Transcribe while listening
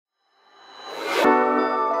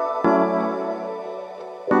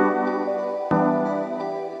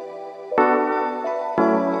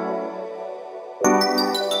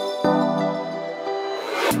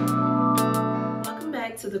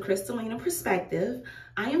Crystalina Perspective.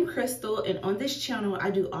 I am Crystal, and on this channel, I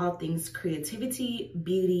do all things creativity,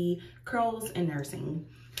 beauty, curls, and nursing.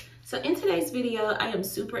 So in today's video, I am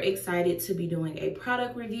super excited to be doing a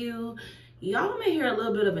product review. Y'all may hear a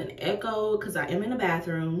little bit of an echo because I am in the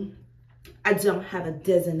bathroom. I don't have a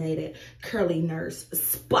designated curly nurse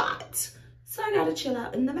spot, so I gotta chill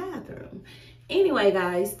out in the bathroom. Anyway,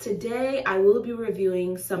 guys, today I will be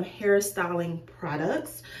reviewing some hair styling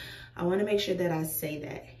products. I want to make sure that I say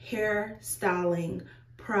that. Hair styling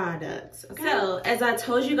products. Okay. So, as I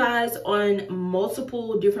told you guys on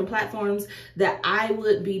multiple different platforms that I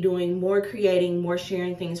would be doing more creating, more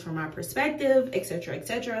sharing things from my perspective, etc.,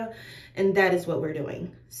 etc. And that is what we're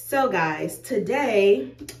doing. So, guys,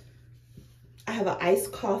 today I have an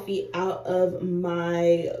iced coffee out of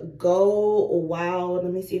my Go Wow.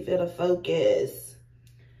 Let me see if it'll focus.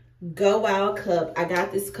 Go Wow cup. I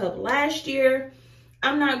got this cup last year.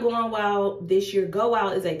 I'm not going wild this year. Go Wow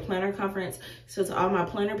is a planner conference. So to all my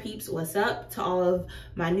planner peeps, what's up? To all of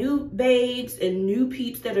my new babes and new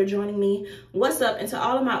peeps that are joining me, what's up? And to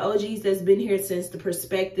all of my OGs that's been here since the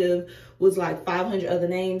perspective was like 500 other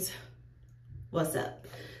names, what's up?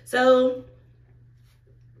 So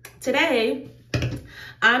today,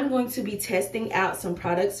 I'm going to be testing out some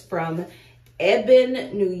products from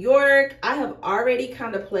EBIN New York. I have already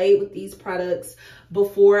kind of played with these products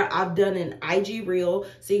before. I've done an IG reel,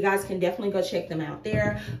 so you guys can definitely go check them out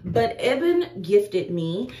there. But EBIN gifted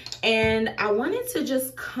me, and I wanted to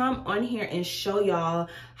just come on here and show y'all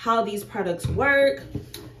how these products work.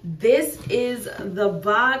 This is the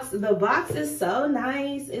box. The box is so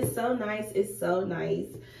nice. It's so nice. It's so nice.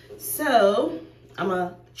 So I'm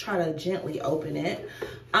gonna try to gently open it.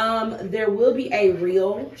 There will be a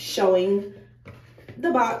reel showing the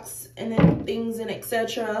box and then things and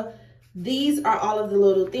etc. These are all of the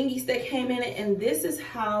little thingies that came in it, and this is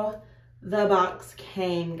how the box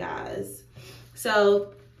came, guys.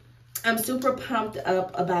 So I'm super pumped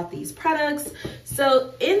up about these products.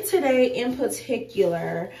 So in today in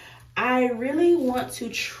particular, I really want to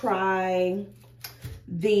try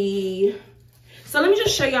so let me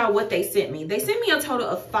just show y'all what they sent me. They sent me a total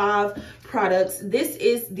of 5 products. This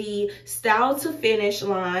is the Style to Finish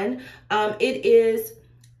line. It is,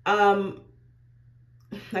 I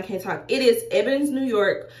can't talk. It is EBIN's New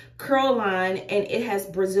York curl line, and it has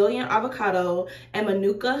Brazilian avocado and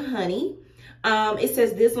Manuka honey. It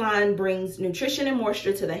says this line brings nutrition and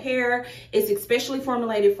moisture to the hair. It's especially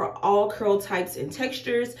formulated for all curl types and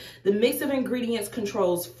textures. The mix of ingredients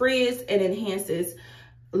controls frizz and enhances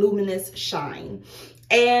luminous shine.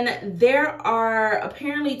 And there are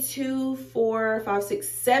apparently 2, 4, 5, 6,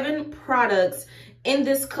 7 products in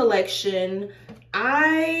this collection.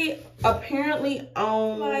 I apparently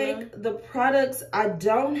own, like, the products I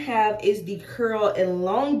don't have is the curl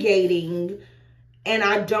elongating, and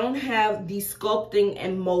I don't have the sculpting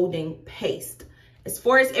and molding paste. As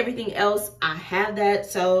far as everything else, I have that.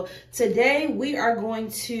 So today we are going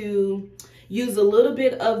to use a little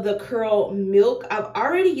bit of the curl milk. I've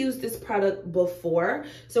already used this product before,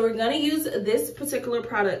 so we're gonna use this particular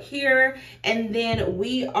product here, and then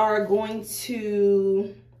we're gonna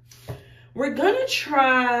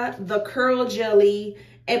try the curl jelly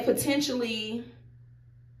and potentially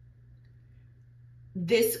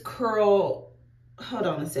this curl. Hold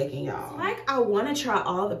on a second, y'all. Like, I want to try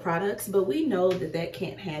all the products, but we know that that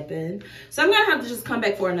can't happen, so I'm gonna have to just come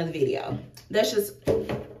back for another video. That's just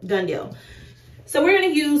done deal. So we're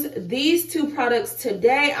gonna use these 2 products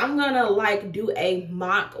today. I'm gonna like do a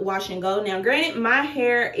mock wash and go. Now, granted, my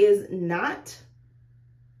hair is not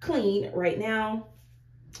clean right now.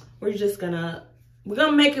 We're gonna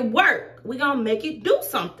make it work. We're gonna make it do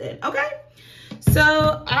something, okay?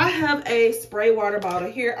 So I have a spray water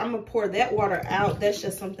bottle here. I'm gonna pour that water out. That's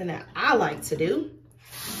just something that I like to do.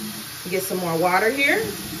 Get some more water here.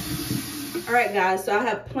 All right, guys, so I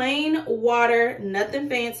have plain water, nothing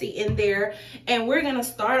fancy in there, and we're gonna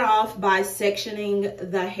start off by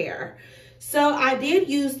sectioning the hair. So I did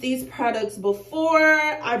use these products before.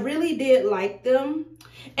 I really did like them,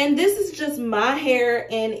 and this is just my hair,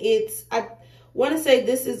 and I want to say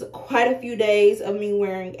this is quite a few days of me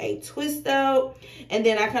wearing a twist out, and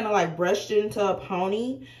then I kind of like brushed it into a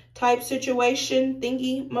pony type situation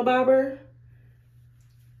thingy, my bobber.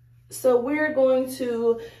 So we're going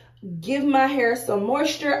to give my hair some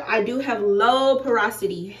moisture. I do have low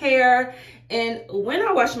porosity hair, and when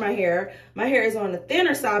I wash my hair is on the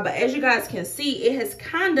thinner side, but as you guys can see, it has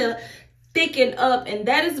kind of thickened up, and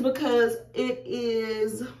that is because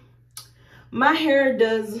my hair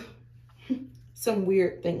does some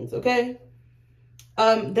weird things, okay?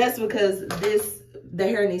 That's because the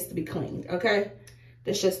hair needs to be cleaned, okay?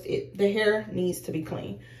 That's just it. The hair needs to be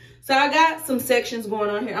clean. So I got some sections going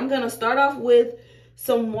on here. I'm going to start off with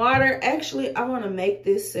some water. Actually, I want to make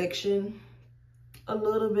this section a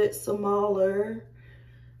little bit smaller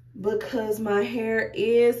because my hair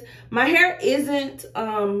isn't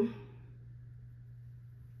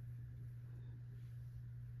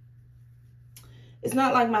it's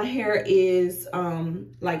not like my hair is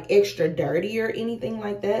like extra dirty or anything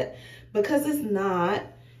like that, because it's not.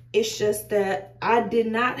 It's just that I did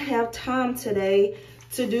not have time today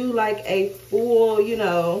to do like a full, you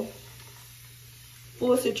know,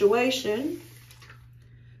 full situation.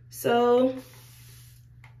 So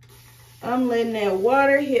I'm letting that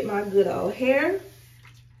water hit my good old hair.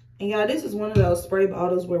 And y'all, this is one of those spray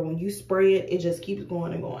bottles where when you spray it, it just keeps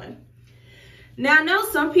going and going. Now, I know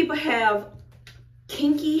some people have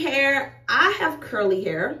kinky hair. I have curly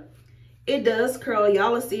hair. It does curl.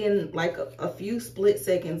 Y'all will see in like a few split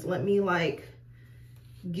seconds. Let me like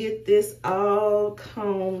get this all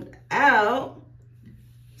combed out.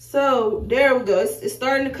 So there we go. It's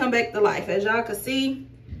starting to come back to life. As y'all can see,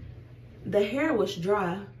 the hair was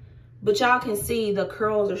dry, but y'all can see the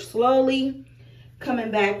curls are slowly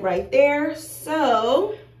coming back right there.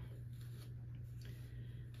 So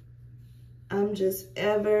I'm just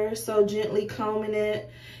ever so gently combing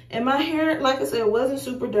it. And my hair, like I said, wasn't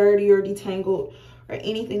super dirty or detangled or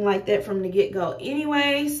anything like that from the get-go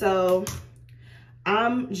anyway. So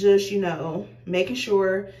I'm just, you know, making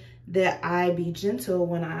sure that I be gentle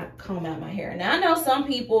when I comb out my hair. Now, I know some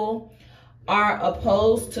people are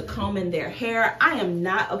opposed to combing their hair. I am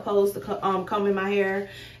not opposed to combing my hair.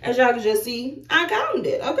 As y'all can just see, I combed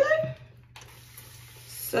it, okay?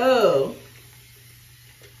 So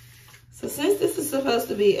since this is supposed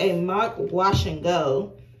to be a mock wash and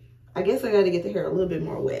go, I guess I got to get the hair a little bit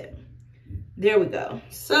more wet. There we go.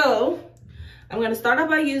 So I'm going to start off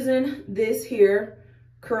by using this here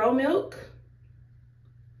curl milk.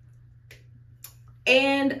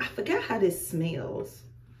 And I forgot how this smells.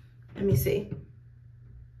 Let me see.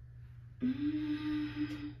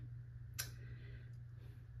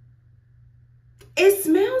 It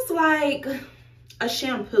smells like a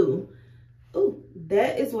shampoo. Ooh,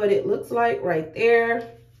 that is what it looks like right there.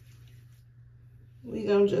 We're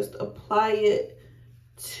gonna just apply it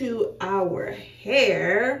to our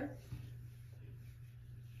hair.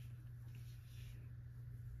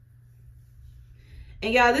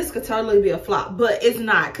 And y'all, this could totally be a flop, but it's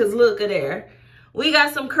not, because look at there. We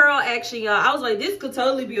got some curl action, y'all. I was like, this could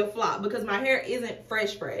totally be a flop because my hair isn't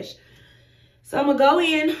fresh. So I'm gonna go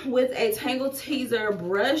in with a Tangle Teezer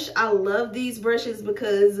brush. I love these brushes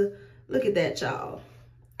because look at that, y'all.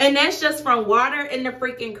 And that's just from water and the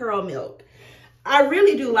freaking curl milk. I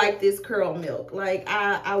really do like this curl milk. Like,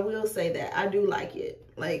 I will say that. I do like it.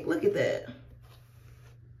 Like, look at that.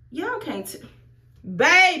 Y'all can't,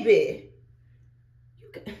 baby.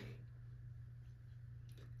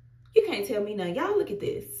 You can't tell me nothing. Y'all look at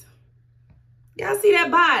this. Y'all see that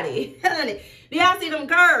body? Honey, do y'all see them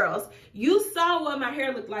curls? You saw what my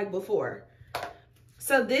hair looked like before.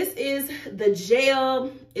 So this is the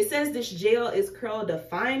gel. It says this gel is curl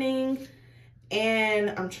defining.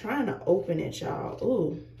 And I'm trying to open it, y'all.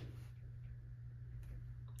 Ooh.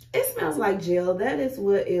 It smells like gel. That is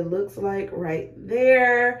what it looks like right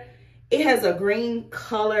there. It has a green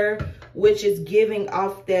color, which is giving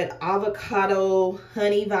off that avocado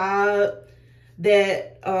honey vibe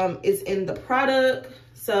that is in the product.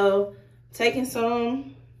 So taking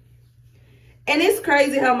some. And it's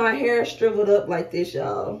crazy how my hair shriveled up like this,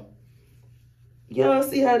 y'all. Y'all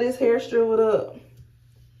see how this hair shriveled up?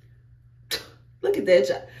 Look at that,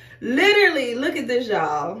 y'all. Literally, look at this,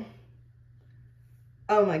 y'all.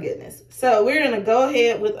 Oh my goodness. So we're gonna go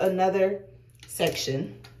ahead with another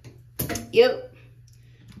section. Yep.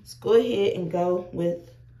 Let's go ahead and go with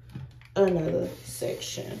another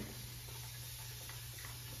section.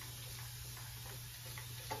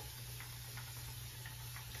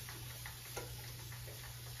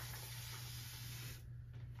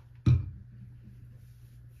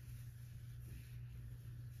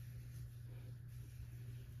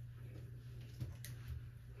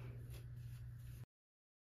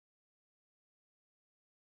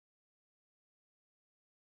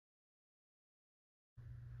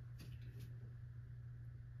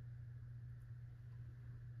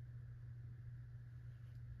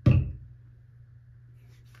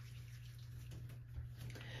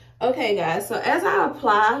 Okay, guys, so as I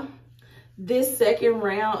apply this second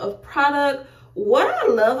round of product, what I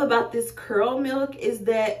love about this curl milk is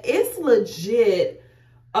that it's legit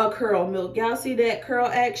a curl milk. Y'all see that curl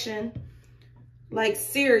action? Like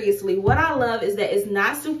seriously, what I love is that it's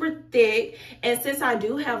not super thick. And since I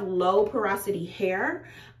do have low porosity hair,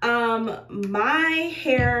 my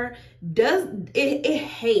hair does, it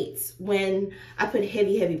hates when I put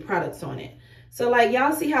heavy products on it. So like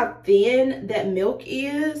y'all see how thin that milk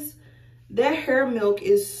is? That hair milk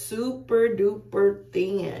is super duper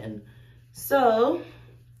thin. So,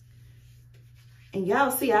 and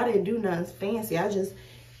y'all see I didn't do nothing fancy. I just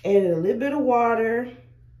added a little bit of water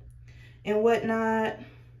and whatnot.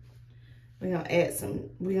 We're gonna add some,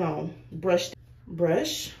 we're gonna brush.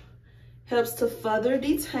 Helps to further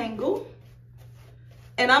detangle.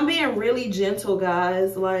 And I'm being really gentle,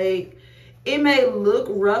 guys. Like, it may look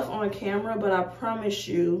rough on camera, but I promise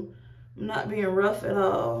you, I'm not being rough at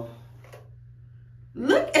all.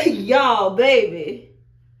 Look at y'all, baby.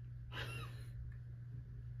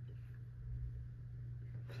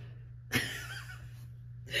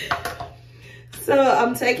 So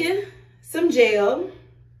I'm taking some gel.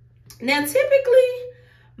 Now, typically,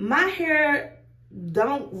 my hair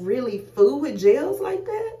don't really fool with gels like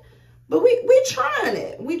that, but we trying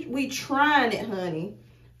it. We trying it, honey.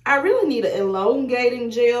 I really need an elongating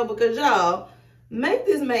gel because y'all, make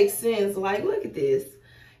this make sense. Like, look at this.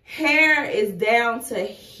 Hair is down to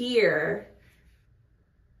here.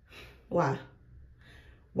 Why?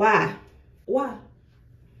 Why? Why?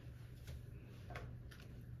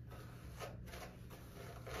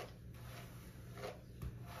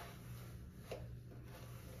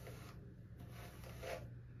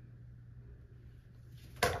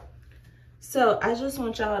 So I just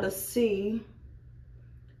want y'all to see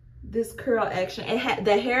this curl action.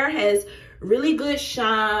 The hair has really good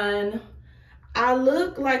shine. I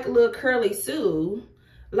look like a little curly Sue,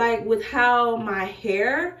 like with how my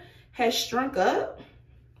hair has shrunk up.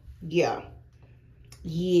 Yeah.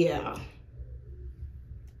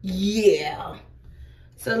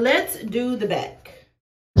 So let's do the back.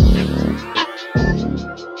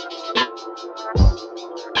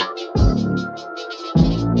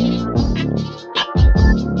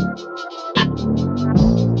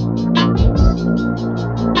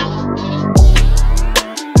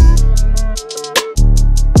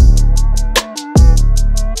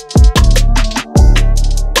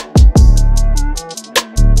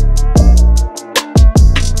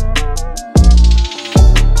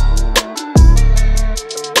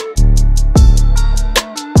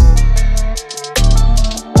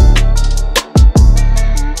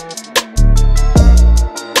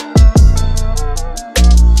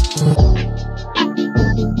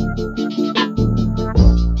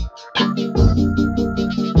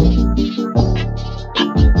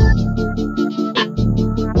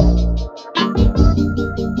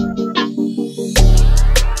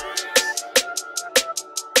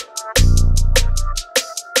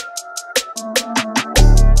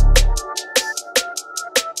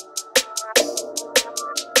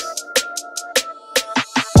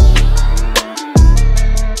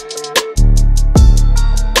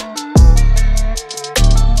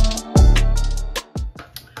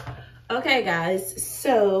 Okay guys,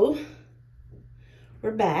 so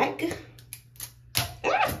we're back.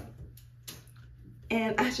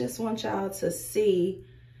 And I just want y'all to see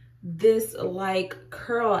this like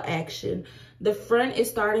curl action. The front is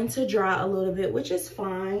starting to dry a little bit, which is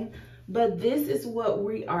fine, but this is what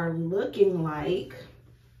we are looking like.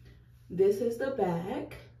 This is the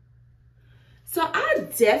back. So I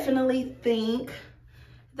definitely think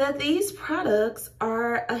that these products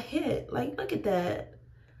are a hit. Like, look at that.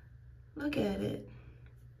 Look at it.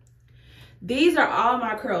 These are all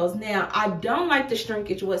my curls. Now, I don't like the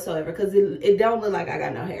shrinkage whatsoever because it don't look like I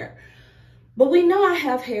got no hair. But we know I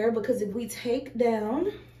have hair because if we take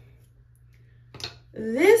down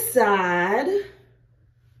this side,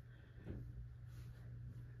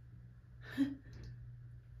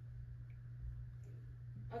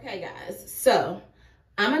 okay guys, so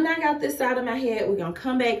I'm gonna knock out this side of my head. We're gonna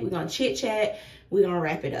come back, we're gonna chit chat, we're gonna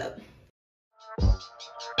wrap it up.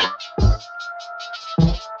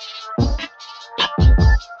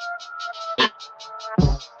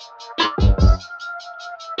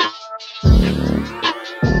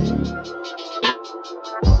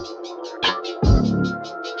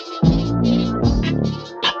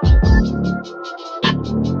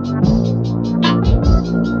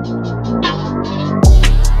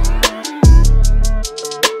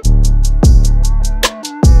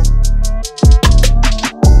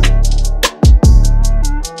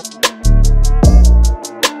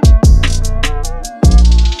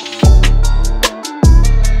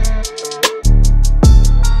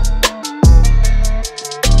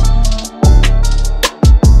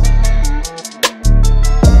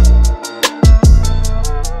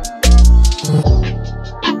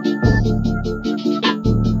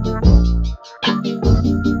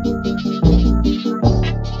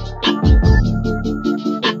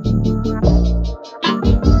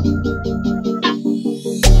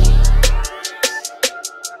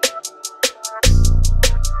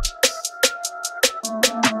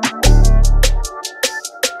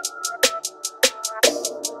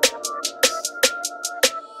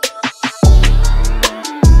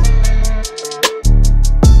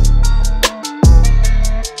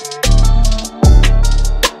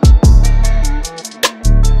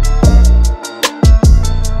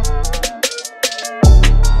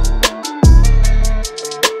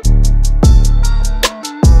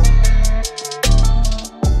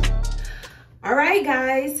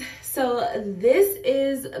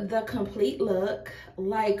 the complete look.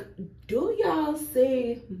 Like, do y'all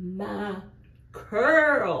see my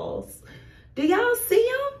curls? Do y'all see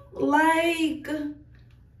them? Like,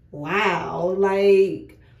 wow.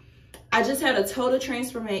 Like, I just had a total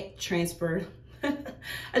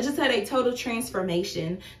I just had a total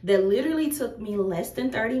transformation that literally took me less than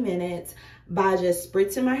 30 minutes by just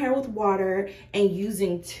spritzing my hair with water and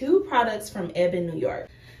using 2 products from EBIN New York.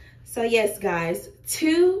 So yes, guys,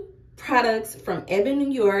 2 products from EBIN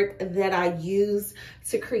New York that I use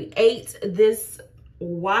to create this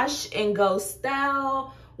wash and go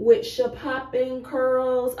style with popping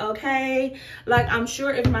curls, okay? Like, I'm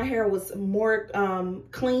sure if my hair was more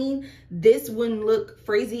clean, this wouldn't look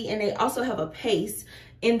frizzy. And they also have a paste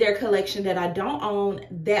in their collection that I don't own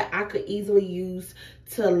that I could easily use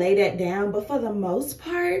to lay that down. But for the most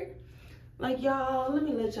part, like, y'all, let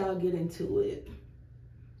me let y'all get into it.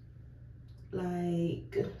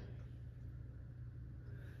 Like,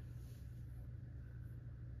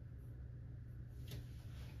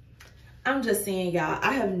 I'm just saying, y'all,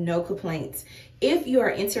 I have no complaints. If you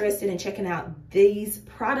are interested in checking out these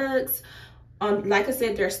products, like I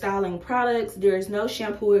said, they're styling products. There is no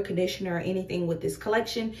shampoo or conditioner or anything with this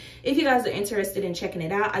collection. If you guys are interested in checking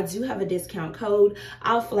it out, I do have a discount code.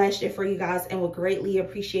 I'll flash it for you guys and would greatly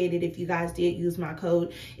appreciate it if you guys did use my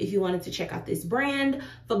code if you wanted to check out this brand.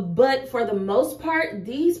 But for the most part,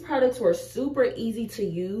 these products were super easy to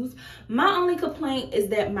use. My only complaint is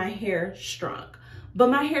that my hair shrunk. But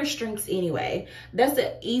my hair shrinks anyway. That's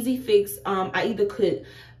an easy fix. I either could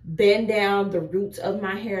bend down the roots of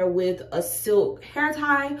my hair with a silk hair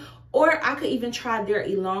tie, or I could even try their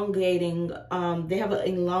elongating, they have an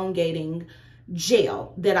elongating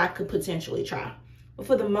gel that I could potentially try. But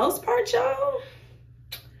for the most part, y'all,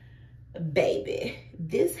 baby,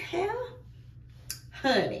 this hair,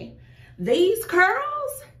 honey, these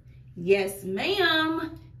curls, yes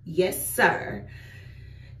ma'am, yes sir.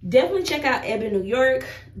 Definitely check out EBIN New York.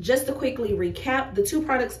 Just to quickly recap, the 2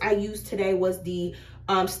 products I used today was the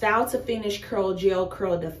Style to Finish Curl Gel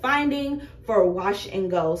Curl Defining for wash and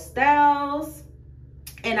go styles.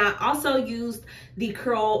 And I also used the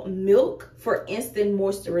Curl Milk for instant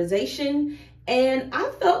moisturization. And I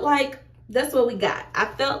felt like that's what we got. I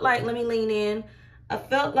felt like, let me lean in. I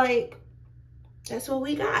felt like that's what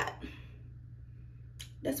we got.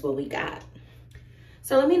 That's what we got.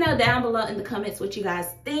 So let me know down below in the comments what you guys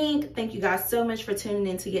think. Thank you guys so much for tuning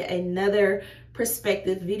in to yet another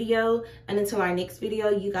perspective video. And until our next video,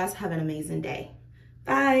 you guys have an amazing day.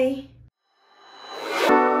 Bye.